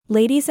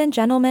Ladies and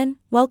gentlemen,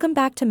 welcome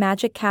back to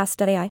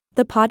MagicCast.ai,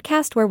 the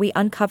podcast where we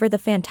uncover the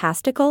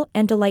fantastical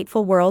and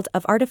delightful world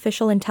of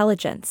artificial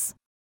intelligence.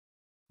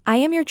 I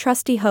am your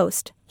trusty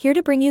host, here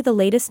to bring you the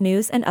latest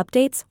news and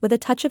updates with a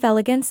touch of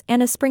elegance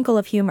and a sprinkle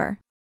of humor.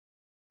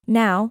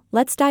 Now,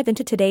 let's dive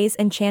into today's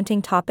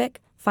enchanting topic,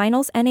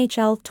 Finals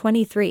NHL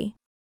 23.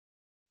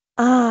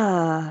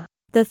 The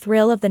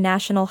thrill of the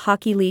National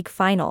Hockey League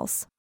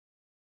Finals.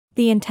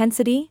 The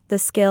intensity, the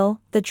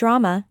skill, the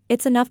drama,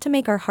 it's enough to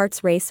make our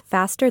hearts race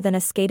faster than a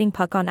skating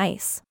puck on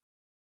ice.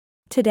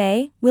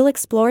 Today, we'll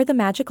explore the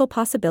magical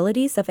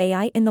possibilities of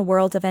AI in the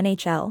world of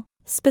NHL,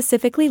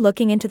 specifically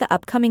looking into the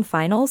upcoming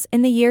finals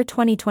in the year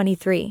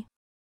 2023.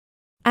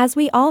 As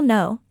we all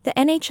know, the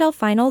NHL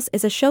Finals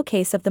is a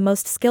showcase of the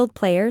most skilled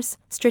players,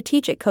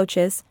 strategic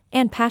coaches,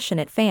 and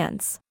passionate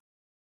fans.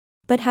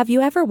 But have you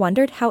ever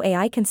wondered how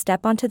AI can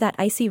step onto that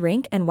icy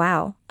rink and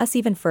wow us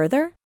even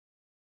further?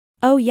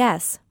 Oh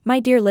yes, my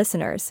dear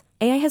listeners,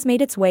 AI has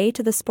made its way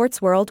to the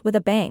sports world with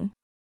a bang.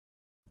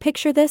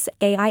 Picture this: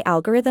 AI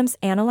algorithms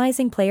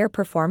analyzing player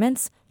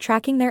performance,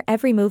 tracking their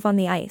every move on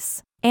the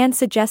ice, and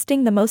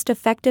suggesting the most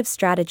effective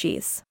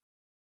strategies.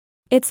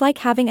 It's like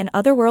having an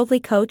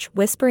otherworldly coach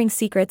whispering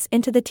secrets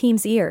into the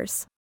team's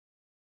ears.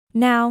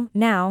 Now,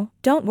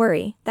 don't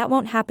worry, that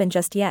won't happen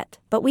just yet,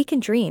 but we can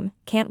dream,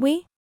 can't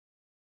we?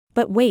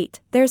 But wait,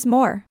 there's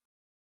more.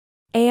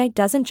 AI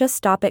doesn't just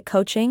stop at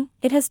coaching,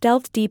 it has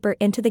delved deeper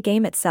into the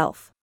game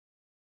itself.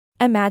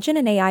 Imagine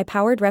an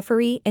AI-powered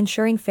referee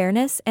ensuring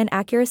fairness and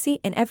accuracy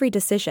in every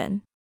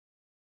decision.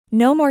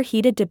 No more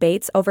heated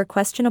debates over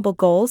questionable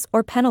goals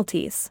or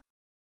penalties.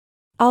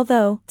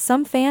 Although,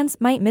 some fans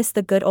might miss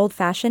the good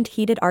old-fashioned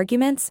heated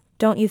arguments,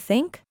 don't you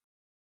think?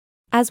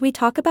 As we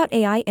talk about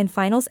AI in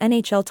Finals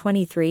NHL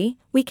 23,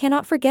 we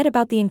cannot forget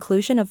about the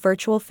inclusion of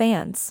virtual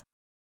fans.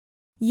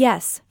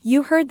 Yes,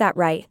 you heard that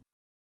right.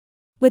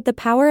 With the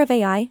power of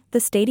AI, the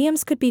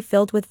stadiums could be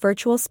filled with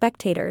virtual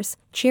spectators,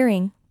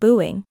 cheering,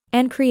 booing,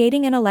 and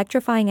creating an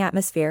electrifying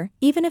atmosphere,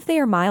 even if they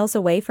are miles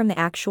away from the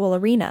actual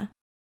arena.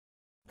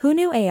 Who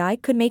knew AI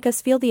could make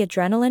us feel the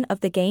adrenaline of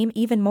the game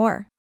even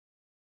more?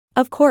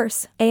 Of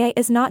course, AI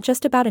is not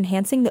just about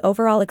enhancing the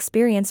overall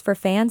experience for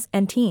fans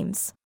and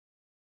teams.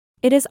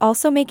 It is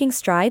also making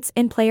strides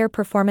in player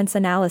performance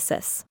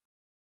analysis.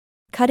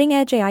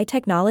 Cutting-edge AI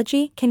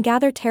technology can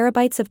gather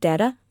terabytes of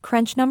data,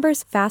 crunch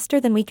numbers faster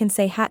than we can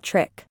say hat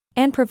trick,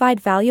 and provide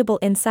valuable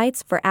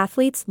insights for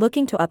athletes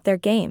looking to up their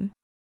game.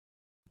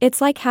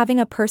 It's like having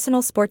a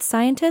personal sports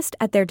scientist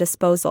at their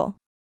disposal.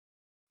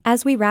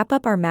 As we wrap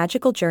up our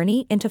magical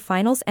journey into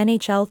Finals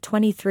NHL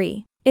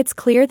 23, it's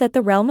clear that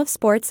the realm of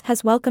sports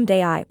has welcomed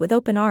AI with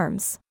open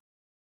arms.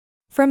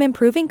 From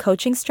improving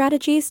coaching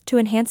strategies to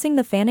enhancing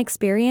the fan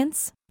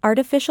experience,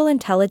 artificial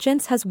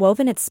intelligence has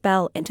woven its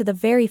spell into the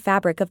very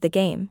fabric of the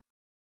game.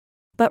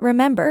 But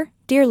remember,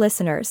 dear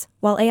listeners,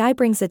 while AI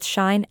brings its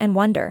shine and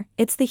wonder,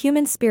 it's the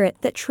human spirit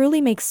that truly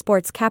makes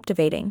sports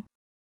captivating.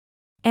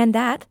 And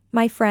that,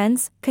 my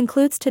friends,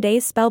 concludes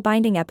today's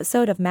spellbinding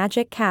episode of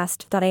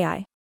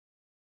MagicCast.ai.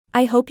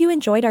 I hope you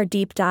enjoyed our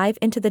deep dive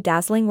into the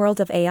dazzling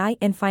world of AI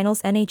in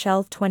Finals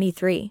NHL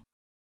 23.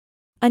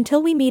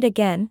 Until we meet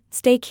again,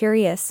 stay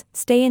curious,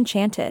 stay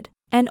enchanted,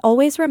 and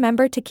always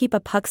remember to keep a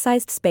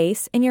puck-sized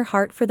space in your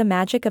heart for the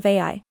magic of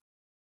AI.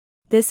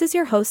 This is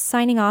your host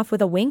signing off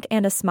with a wink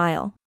and a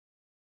smile.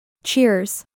 Cheers.